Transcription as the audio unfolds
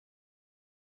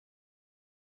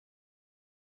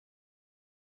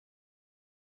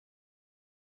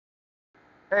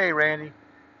Hey, Randy,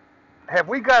 have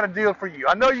we got a deal for you?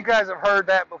 I know you guys have heard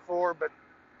that before, but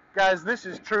guys, this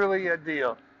is truly a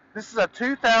deal. This is a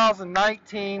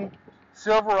 2019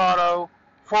 Silverado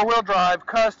four-wheel drive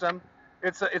custom.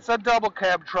 It's a double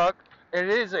cab truck, and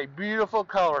it is a beautiful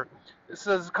color. This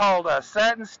is called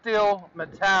satin steel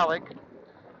metallic,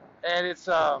 and it's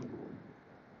well,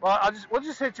 we'll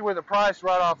just hit you with a price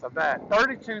right off the bat: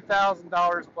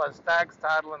 $32,000 plus tax,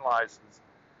 title, and license.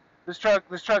 This truck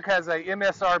has a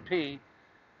MSRP.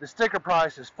 The sticker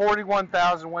price is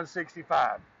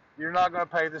 $41,165. You're not going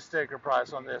to pay the sticker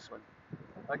price on this one.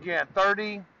 Again,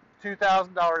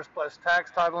 $32,000 plus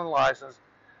tax, title, and license.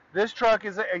 This truck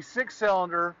is a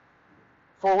six-cylinder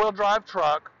four-wheel drive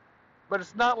truck, but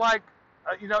it's not like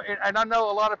And I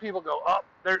know a lot of people go up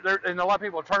and a lot of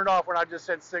people turn it off when I just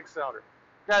said six-cylinder.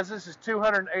 Guys, this is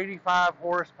 285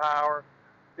 horsepower.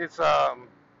 It's got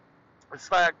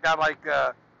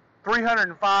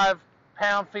 305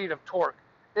 pound-feet of torque.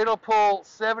 It'll pull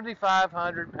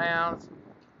 7,500 pounds.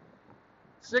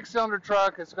 Six-cylinder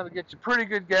truck. It's going to get you pretty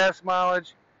good gas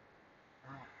mileage.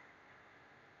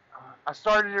 I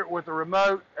started it with a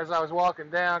remote as I was walking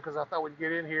down because I thought we'd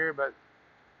get in here, but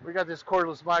we got this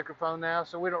cordless microphone now,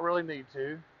 so we don't really need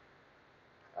to.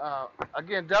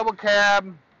 Again, double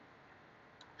cab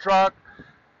truck.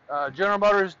 General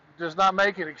Motors does not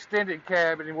make an extended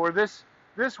cab anymore. This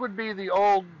would be the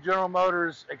old General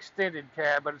Motors extended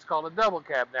cab, but it's called a double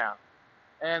cab now.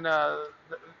 And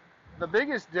the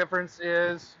biggest difference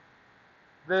is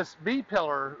this B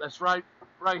pillar that's right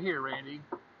here, Randy.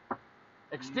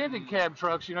 Extended cab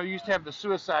trucks, used to have the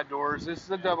suicide doors. This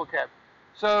is a double cab.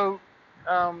 So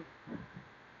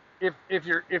if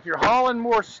you're hauling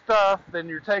more stuff than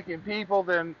you're taking people,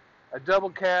 then a double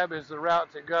cab is the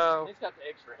route to go. It's got the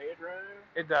extra headroom.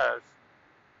 It does.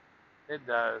 It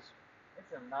does.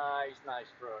 It's a nice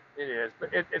truck. It is,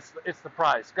 but it's the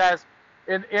price, guys.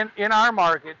 In our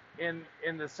market, in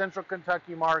the Central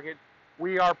Kentucky market,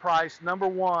 we are priced number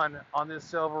one on this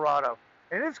Silverado,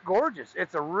 and it's gorgeous.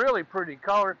 It's a really pretty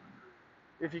color.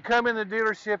 If you come in the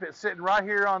dealership, it's sitting right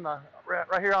here on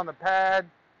the pad.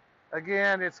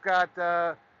 Again, it's got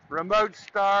remote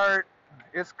start.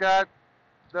 It's got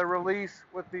the release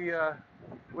with the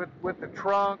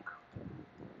trunk.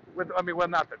 Well,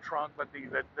 not the trunk, but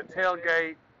the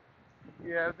tailgate.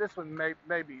 Yeah, this one may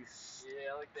be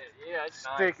Yeah, like that. Yeah, it's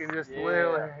sticking nice. just a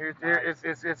little.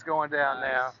 It's going down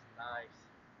now. Nice.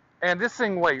 And this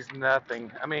thing weighs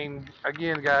nothing.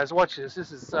 Again, guys, watch this.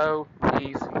 This is so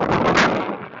easy.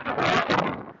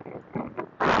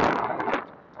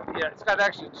 Yeah, it's got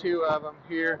actually two of them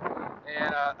here,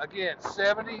 and again,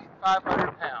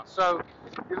 7,500 pounds. So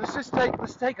let's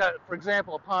take for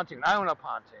example, a pontoon. I own a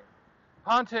pontoon.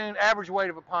 Pontoon, average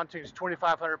weight of a pontoon is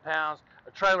 2,500 pounds.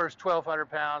 A trailer is 1,200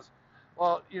 pounds.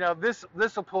 Well, this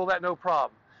will pull that no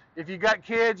problem. If you got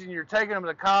kids and you're taking them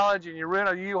to college and you rent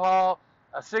a U-Haul,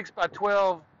 a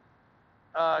 6x12,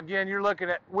 again, you're looking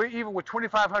at, even with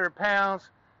 2,500 pounds,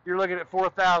 you're looking at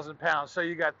 4,000 pounds. So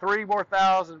you got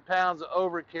 3,000 pounds of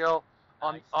overkill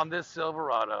on this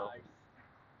Silverado. Nice.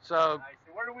 So, nice.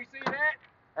 And where do we see that?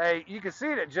 Hey, you can see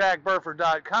it at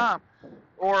jackburford.com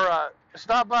or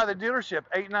stop by the dealership,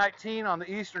 819 on the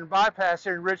Eastern Bypass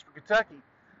here in Richmond, Kentucky.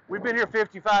 We've been here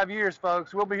 55 years,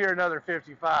 folks. We'll be here another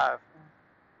 55.